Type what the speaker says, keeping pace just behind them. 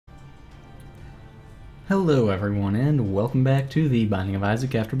Hello everyone, and welcome back to the Binding of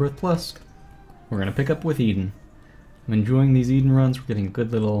Isaac Afterbirth Plus. We're going to pick up with Eden. I'm enjoying these Eden runs, we're getting a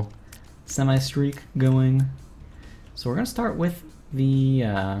good little semi-streak going. So we're going to start with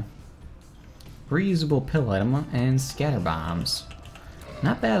the reusable pill item and scatter bombs.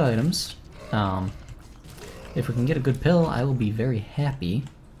 Not bad items. If we can get a good pill, I will be very happy.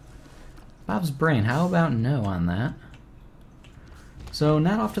 Bob's Brain, how about no on that? So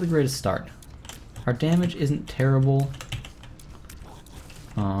not off to the greatest start. Our damage isn't terrible.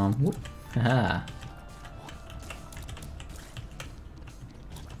 Whoop. Haha.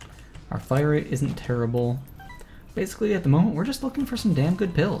 Our fire rate isn't terrible. Basically, at the moment, we're just looking for some damn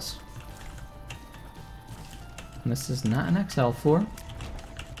good pills. And this is not an XL floor.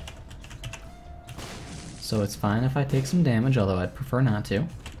 So it's fine if I take some damage, although I'd prefer not to.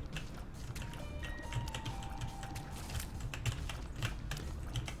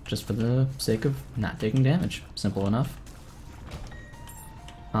 Just for the sake of not taking damage. Simple enough.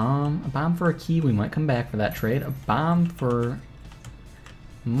 A bomb for a key, we might come back for that trade. A bomb for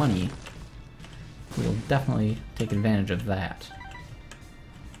money. We'll definitely take advantage of that.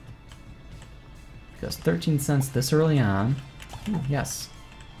 Because 13 cents this early on. Ooh, yes.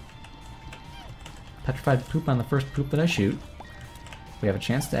 Petrified poop on the first poop that I shoot. We have a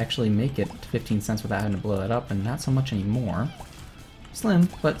chance to actually make it to 15 cents without having to blow it up, and not so much anymore. Slim,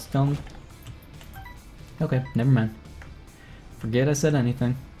 but still. Okay, never mind. Forget I said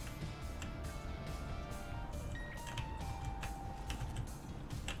anything.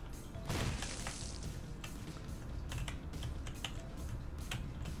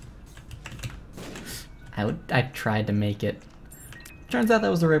 I tried to make it. Turns out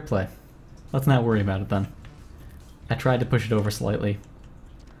that was the right play. Let's not worry about it then. I tried to push it over slightly.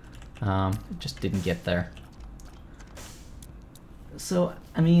 It just didn't get there. So,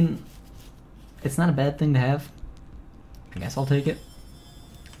 I mean, it's not a bad thing to have. I guess I'll take it.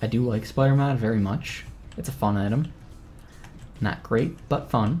 I do like Spider Mod very much. It's a fun item. Not great, but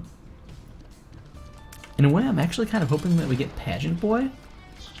fun. In a way, I'm actually kind of hoping that we get Pageant Boy.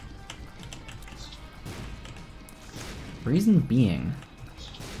 Reason being,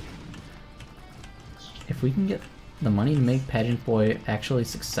 if we can get the money to make Pageant Boy actually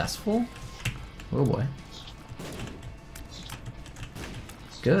successful, oh boy.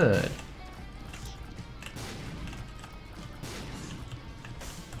 Good.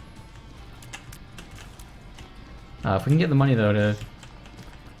 If we can get the money though to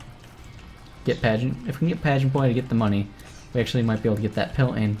get if we can get Pageant Boy to get the money, we actually might be able to get that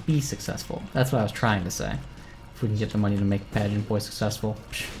pill and be successful. That's what I was trying to say. If we can get the money to make Pageant Boy successful.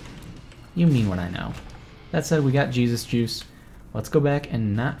 Psh, you mean what I know. That said, we got Jesus Juice. Let's go back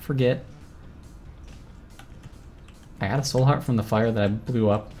and not forget. I got a soul heart from the fire that I blew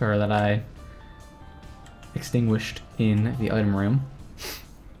up, or that I extinguished in the item room.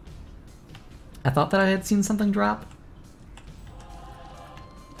 I thought that I had seen something drop.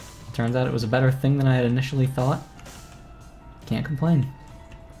 Turns out it was a better thing than I had initially thought. Can't complain.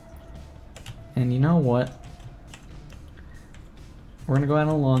 And you know what? We're gonna go out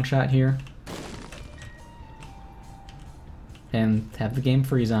on a long shot here. And have the game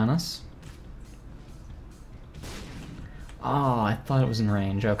freeze on us. Oh, I thought it was in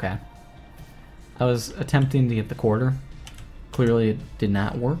range. Okay. I was attempting to get the quarter. Clearly it did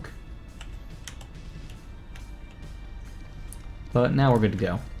not work. But now we're good to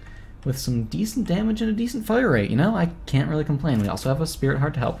go. With some decent damage and a decent fire rate, you know? I can't really complain. We also have a Spirit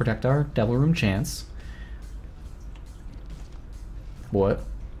Heart to help protect our Devil Room chance. What?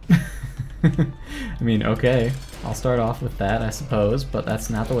 I mean, okay. I'll start off with that, I suppose, but that's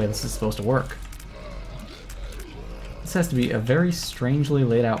not the way this is supposed to work. This has to be a very strangely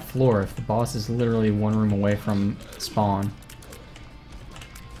laid out floor if the boss is literally one room away from spawn.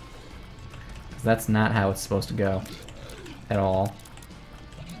 'Cause that's not how it's supposed to go. At all.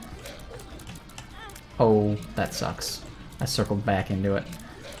 Oh, that sucks. I circled back into it.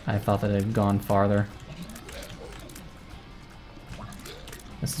 I thought that it had gone farther.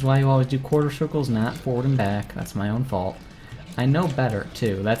 This is why you always do quarter circles, not forward and back. That's my own fault. I know better,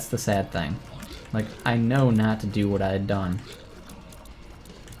 too. That's the sad thing. Like, I know not to do what I had done.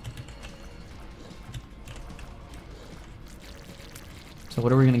 So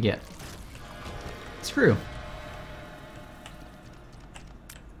what are we gonna get? Screw.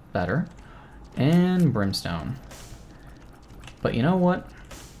 Better. And Brimstone. But you know what?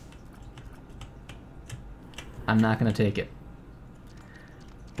 I'm not gonna take it.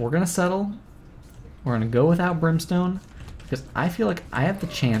 We're gonna settle. We're gonna go without Brimstone, because I feel like I have the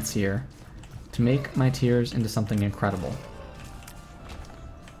chance here to make my tears into something incredible.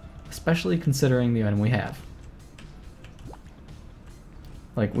 especially considering the item we have.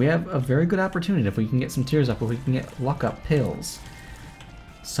 Like, we have a very good opportunity if we can get some tears up, if we can get luck up pills.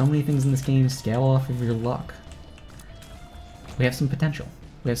 So many things in this game scale off of your luck. We have some potential.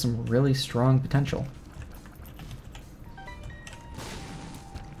 We have some really strong potential.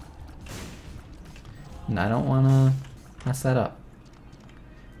 And I don't want to mess that up.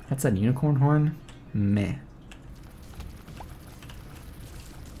 That's that unicorn horn? Meh.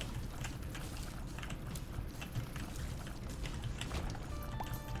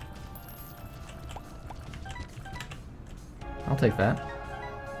 I'll take that.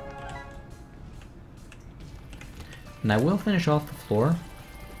 And I will finish off the floor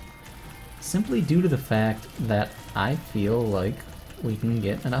simply due to the fact that I feel like we can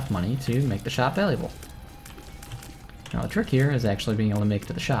get enough money to make the shop valuable. Now the trick here is actually being able to make it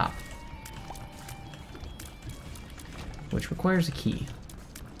to the shop, which requires a key.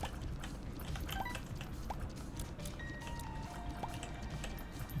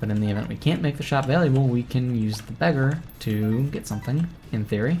 But in the event we can't make the shop valuable, we can use the beggar to get something, in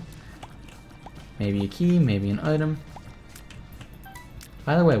theory. Maybe a key, maybe an item.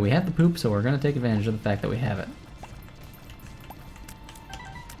 By the way, we have the poop, so we're going to take advantage of the fact that we have it.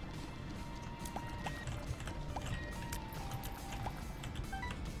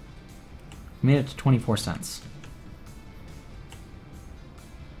 Made it to 24 cents.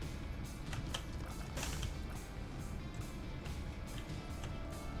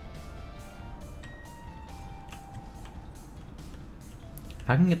 If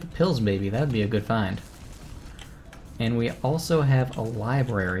I can get the pills, baby, that'd be a good find. And we also have a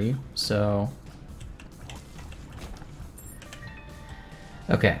library, so...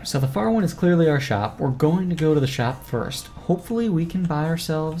 Okay, so the far one is clearly our shop. We're going to go to the shop first. Hopefully we can buy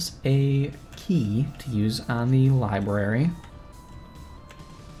ourselves a key to use on the library.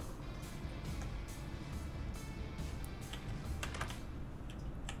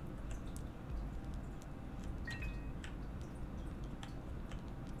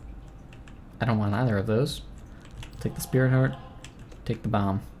 I don't want either of those. Take the spirit heart, take the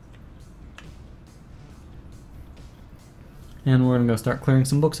bomb. And we're gonna go start clearing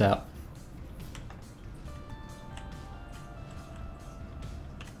some books out.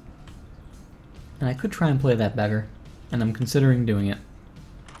 And I could try and play that beggar, and I'm considering doing it.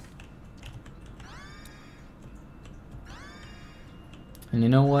 And you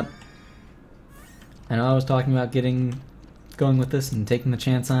know what? I know I was talking about going with this and taking the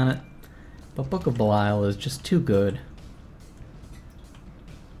chance on it, but Book of Belial is just too good.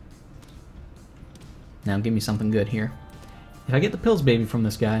 Now give me something good here. If I get the pills baby from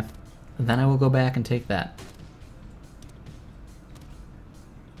this guy, then I will go back and take that.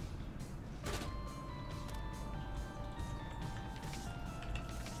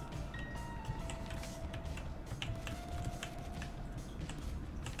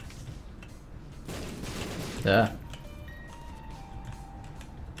 Duh.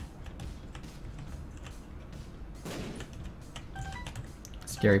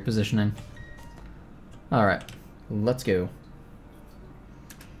 Scary positioning. Alright, let's go.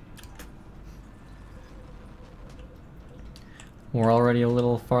 We're already a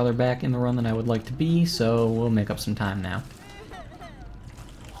little farther back in the run than I would like to be, so we'll make up some time now.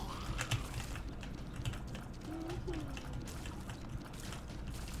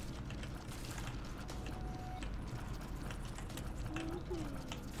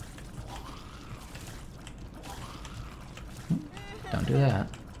 Don't do that.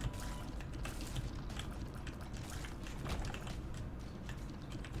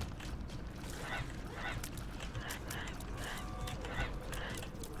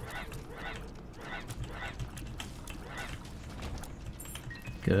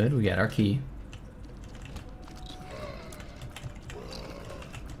 Good, we got our key.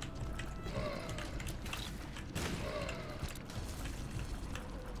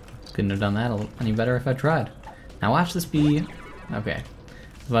 Couldn't have done that any better if I tried. Now watch this be... Okay.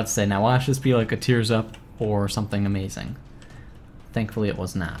 I was about to say, now watch this be like a tears up or something amazing. Thankfully it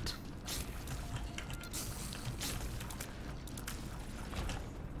was not.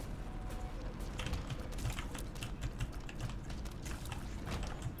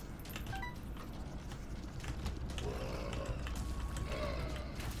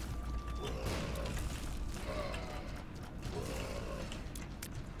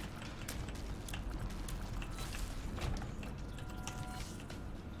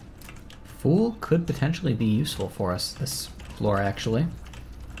 Fool could potentially be useful for us this floor, actually.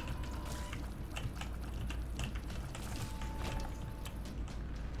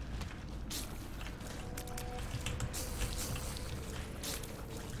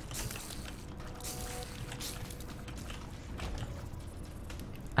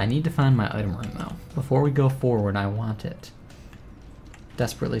 I need to find my item room, though. Before we go forward, I want it.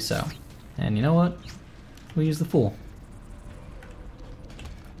 Desperately so. And you know what? We'll use the Fool.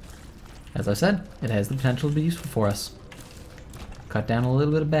 As I said, it has the potential to be useful for us. Cut down a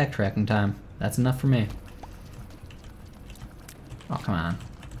little bit of backtracking time. That's enough for me. Oh, come on.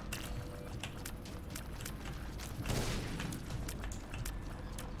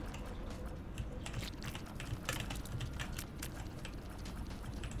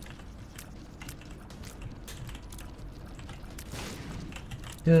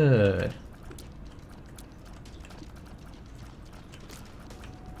 Good.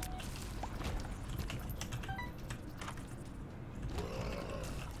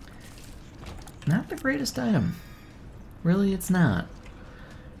 Not the greatest item. Really, it's not.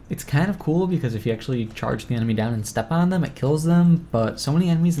 It's kind of cool because if you actually charge the enemy down and step on them, it kills them, but so many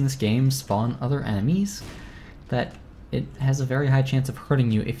enemies in this game spawn other enemies that it has a very high chance of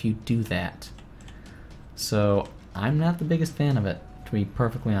hurting you if you do that. So, I'm not the biggest fan of it, to be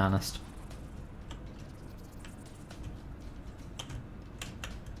perfectly honest.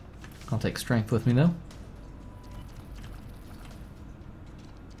 I'll take strength with me, though.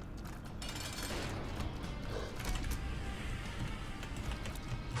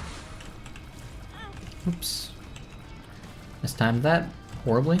 Oops. Mistimed that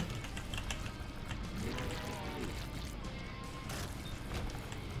horribly.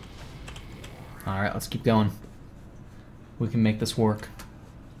 Alright, let's keep going. We can make this work.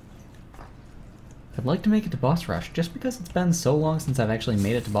 I'd like to make it to boss rush, just because it's been so long since I've actually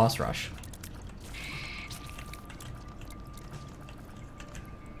made it to boss rush.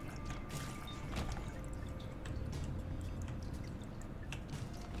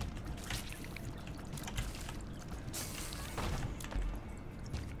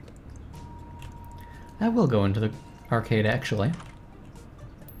 I will go into the arcade, actually.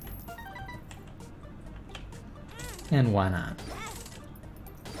 And why not?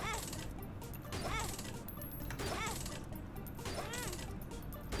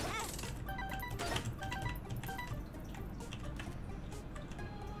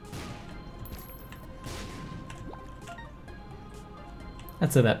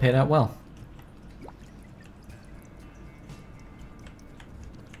 I'd say that paid out well.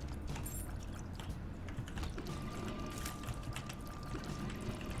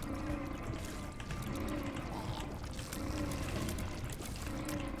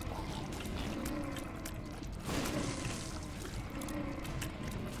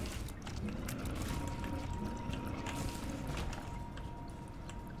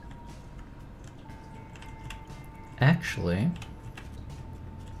 Actually,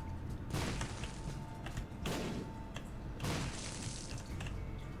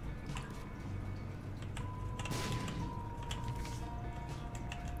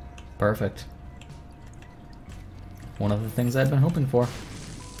 perfect. One of the things I've been hoping for.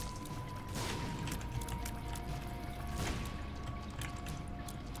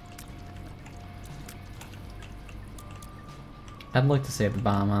 I'd like to save the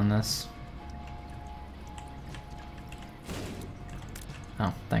bomb on this.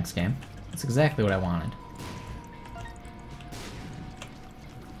 Oh, thanks, game. That's exactly what I wanted.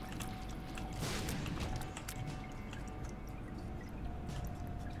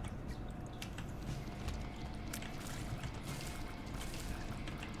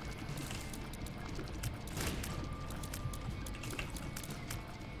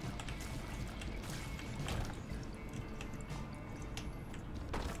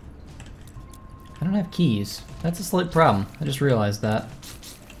 I don't have keys. That's a slight problem. I just realized that.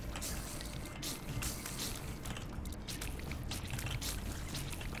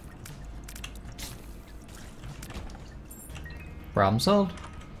 Problem solved.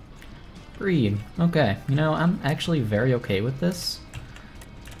 Greed. Okay, you know, I'm actually very okay with this.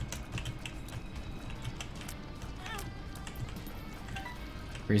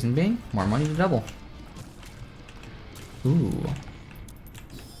 Reason being, more money to double. Ooh.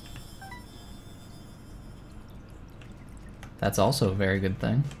 That's also a very good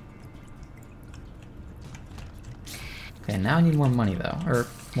thing. Okay, now I need more money though, or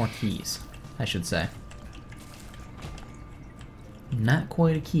more keys, I should say. Not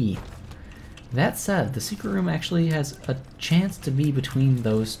quite a key. That said, the secret room actually has a chance to be between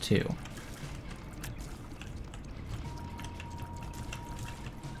those two.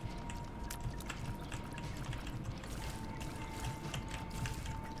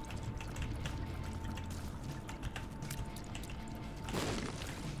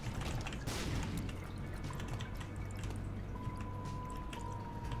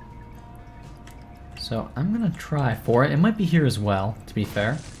 So I'm gonna try for it. It might be here as well, to be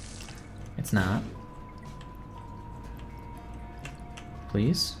fair. It's not.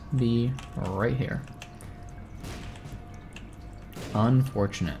 Please be right here.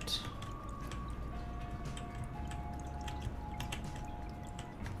 Unfortunate.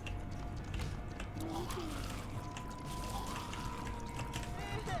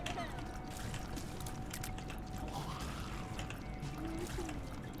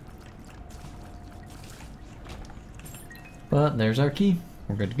 But there's our key.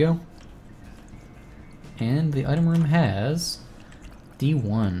 We're good to go. And the item room has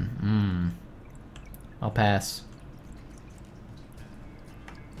D1. I'll pass.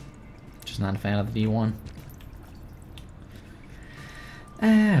 Just not a fan of the D1.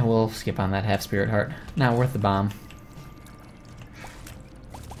 We'll skip on that half spirit heart. Not worth the bomb.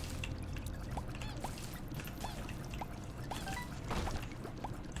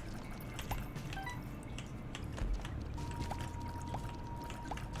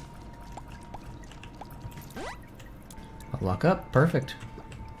 Lock up, perfect.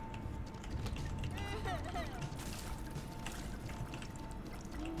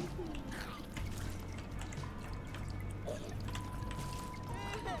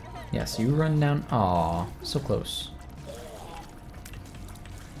 Yes, you run down. Aw, so close.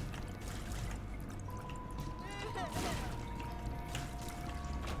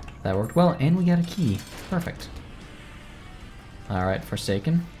 That worked well, and we got a key. Perfect. Alright,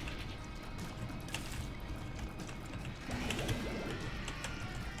 Forsaken.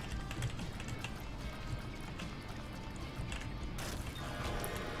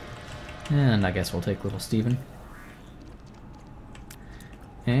 And I guess we'll take little Steven.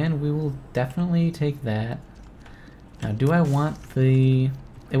 And we will definitely take that. Now, do I want the...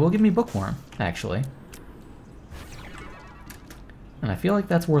 It will give me Bookworm, actually. And I feel like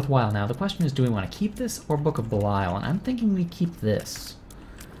that's worthwhile. Now, the question is, do we want to keep this or Book of Belial? And I'm thinking we keep this.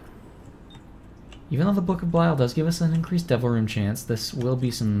 Even though the Book of Belial does give us an increased Devil Room chance, this will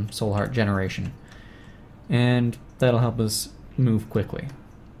be some Soul Heart generation. And that'll help us move quickly.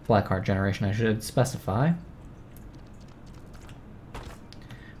 Black Heart generation, I should specify.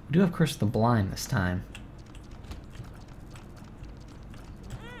 We do have Curse of the Blind this time.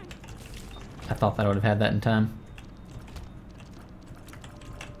 I thought that I would have had that in time.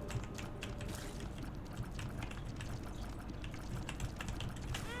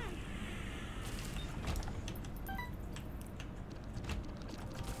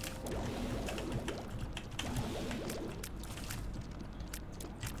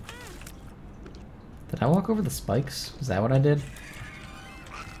 Did I walk over the spikes? Is that what I did?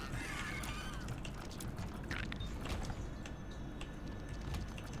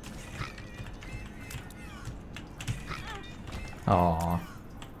 Aww.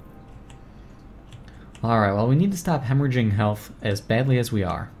 Alright, well, we need to stop hemorrhaging health as badly as we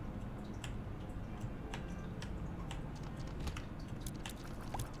are.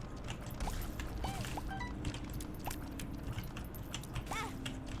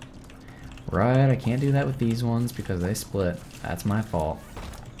 Right, I can't do that with these ones because they split. That's my fault.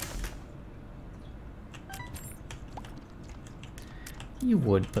 You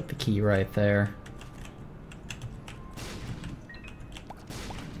would put the key right there.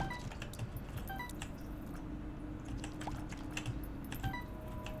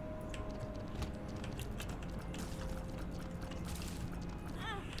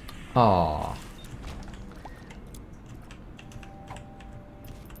 Aww.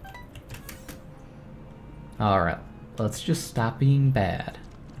 Alright, let's just stop being bad.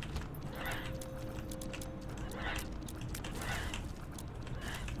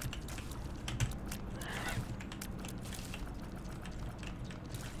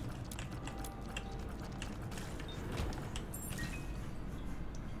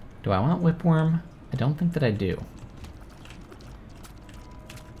 Do I want Whipworm? I don't think that I do.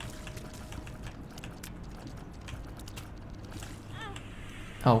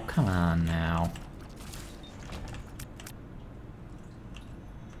 Oh, come on now.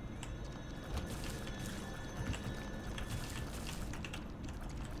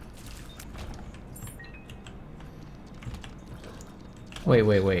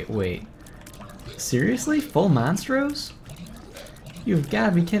 Wait. Seriously? Full Monstros? You've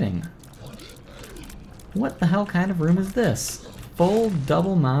gotta be kidding. What the hell kind of room is this? Full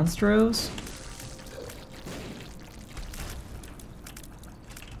double Monstros?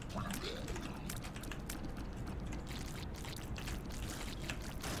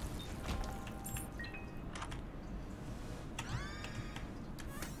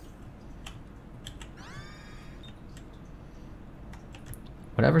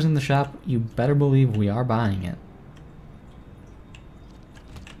 Whatever's in the shop, you better believe we are buying it.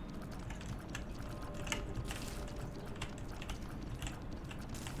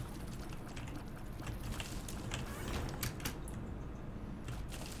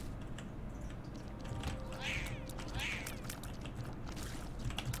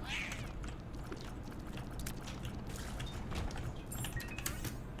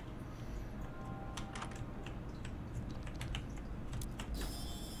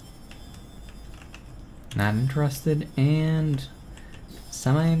 Not interested, and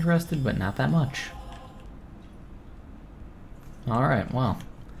semi-interested, but not that much. Alright, well,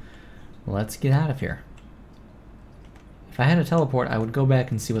 let's get out of here. If I had a teleport, I would go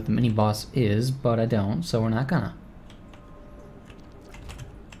back and see what the mini-boss is, but I don't, so we're not gonna.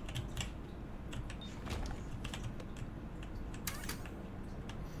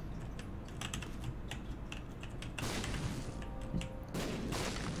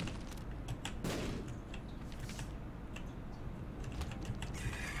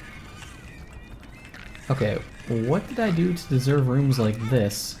 Okay, what did I do to deserve rooms like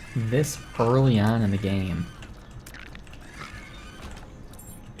this early on in the game?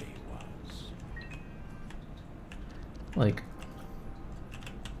 Like,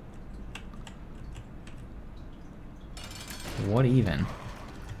 what even?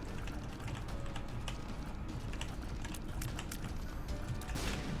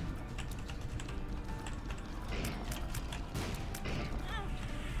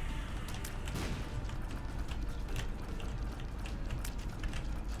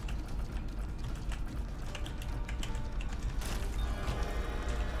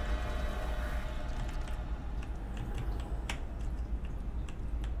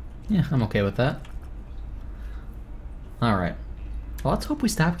 Yeah, I'm okay with that. Alright. Well, let's hope we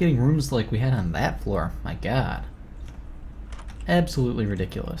stop getting rooms like we had on that floor. My god. Absolutely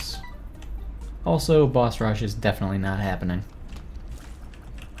ridiculous. Also, boss rush is definitely not happening.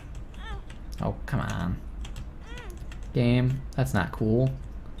 Oh, come on. Game, that's not cool.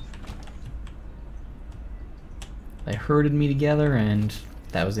 They herded me together and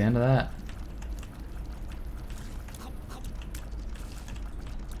that was the end of that.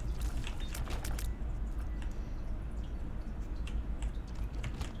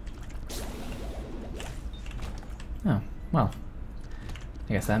 Oh, well,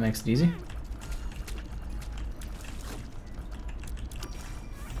 I guess that makes it easy.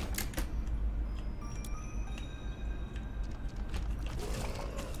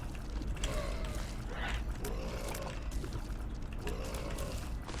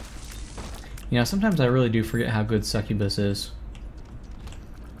 You know, sometimes I really do forget how good Succubus is.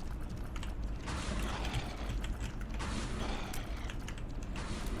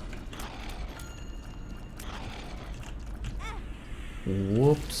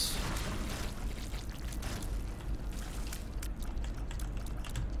 Whoops.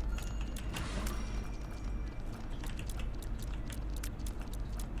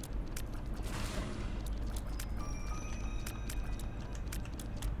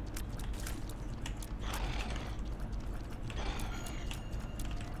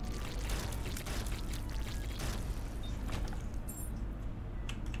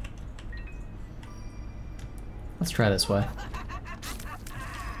 Let's try this way.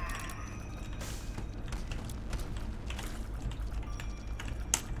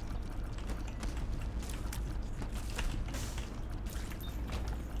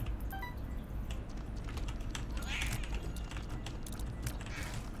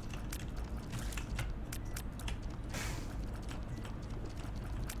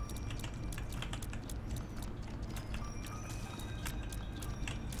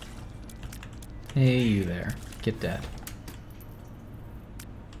 Hey, you there. Get dead.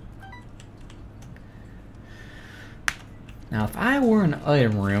 Now, if I were in an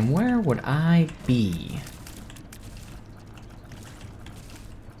item room, where would I be?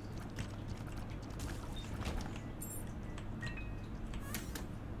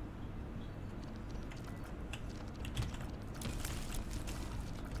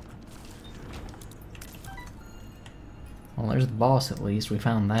 Well, there's the boss at least. We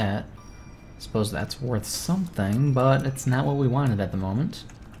found that. Suppose that's worth something, but it's not what we wanted at the moment.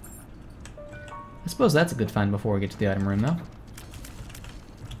 I suppose that's a good find before we get to the item room, though.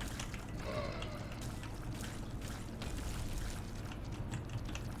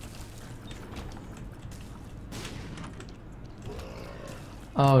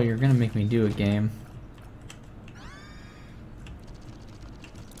 Oh, you're gonna make me do it, game.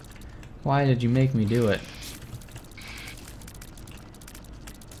 Why did you make me do it?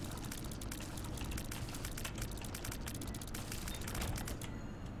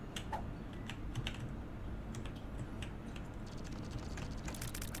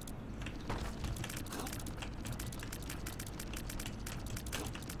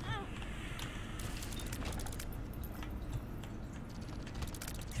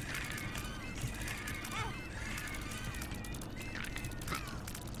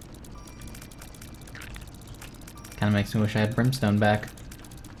 Kinda makes me wish I had brimstone back.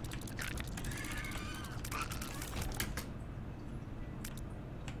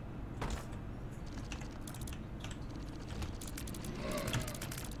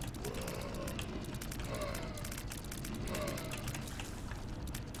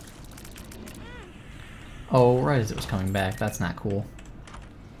 Oh, right as it was coming back. That's not cool.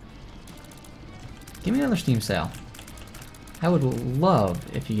 Give me another steam sail. I would love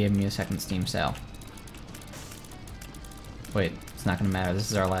if you gave me a second steam sail. Wait, it's not gonna matter.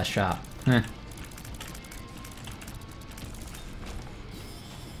 This is our last shot. Heh.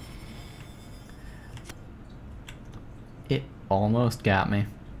 It almost got me.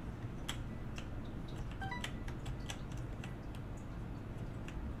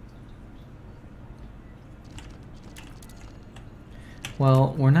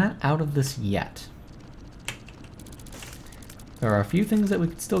 Well, we're not out of this yet. There are a few things that we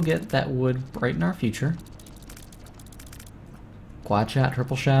could still get that would brighten our future. Quad shot,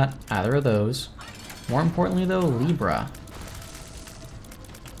 triple shot, either of those. More importantly though, Libra.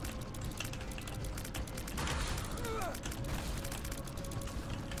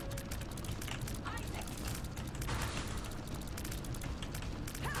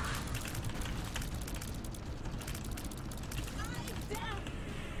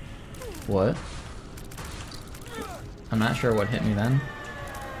 What? I'm not sure what hit me then.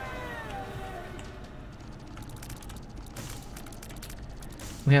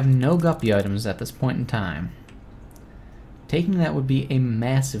 We have no guppy items at this point in time. Taking that would be a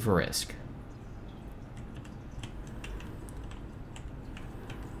massive risk.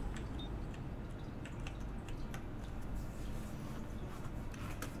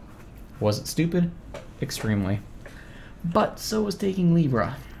 Was it stupid? Extremely. But so was taking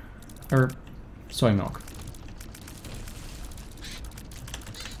Libra. Or soy milk.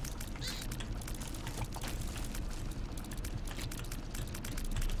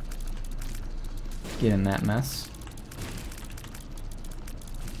 Get in that mess.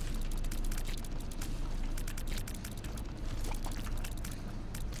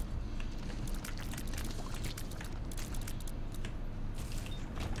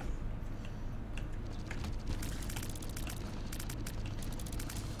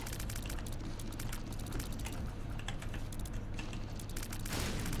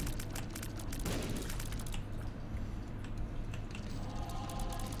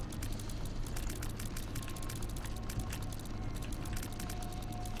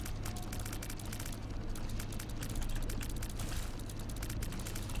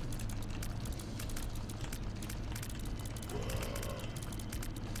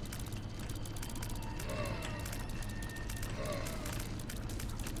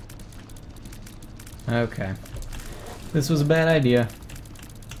 Okay. This was a bad idea.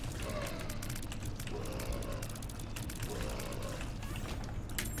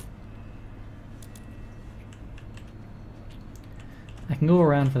 I can go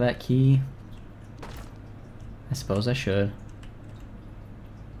around for that key. I suppose I should.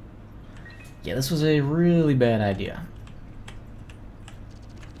 Yeah, this was a really bad idea.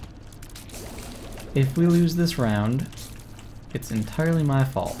 If we lose this round, it's entirely my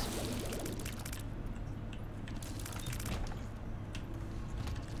fault.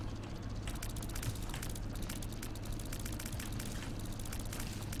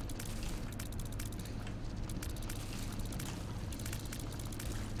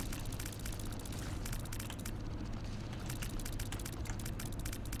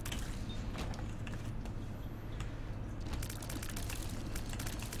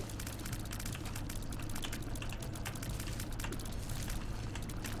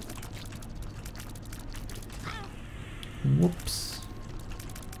 Whoops.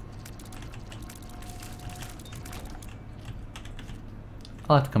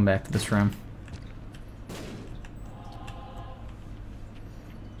 I'll have to come back to this room.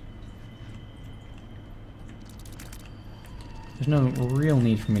 There's no real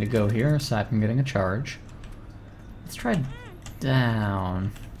need for me to go here, aside from getting a charge. Let's try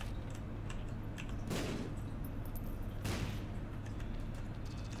down.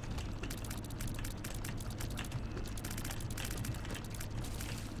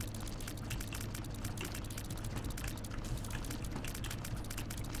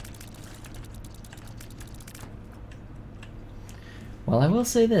 Well, I will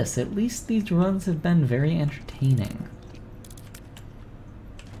say this, at least these runs have been very entertaining.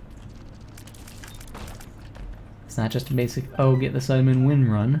 It's not just a basic, oh, get this item and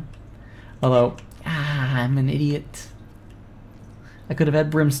win run. Although, I'm an idiot. I could have had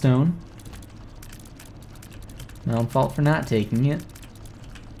brimstone. My own fault for not taking it.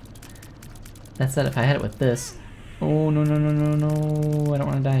 That said, if I had it with this, Oh, no, no, no, no, no. I don't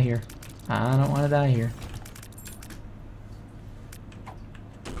want to die here. I don't want to die here.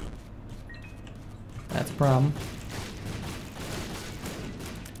 That's a problem.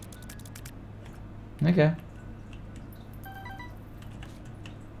 Okay.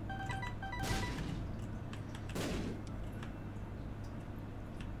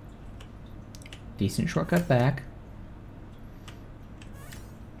 Decent shortcut back.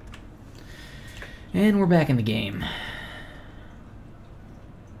 And we're back in the game.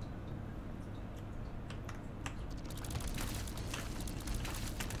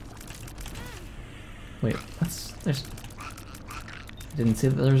 Wait, there's... I didn't see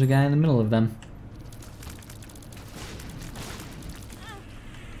that there was a guy in the middle of them.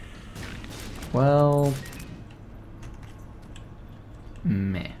 Well...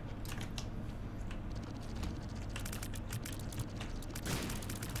 Meh.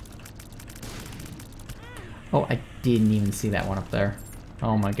 Oh, I didn't even see that one up there.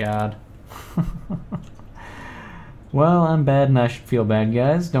 Oh my god. Well, I'm bad and I should feel bad,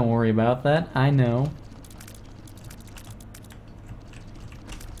 guys. Don't worry about that. I know.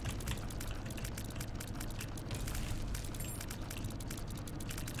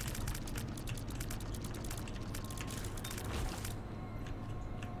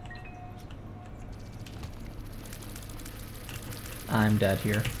 I'm dead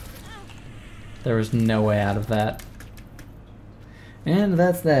here. There was no way out of that. And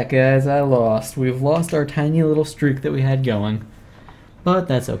that's that, guys. I lost. We've lost our tiny little streak that we had going. But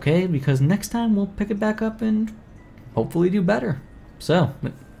that's okay, because next time we'll pick it back up and hopefully do better. So,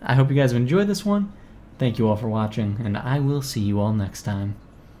 I hope you guys have enjoyed this one. Thank you all for watching, and I will see you all next time.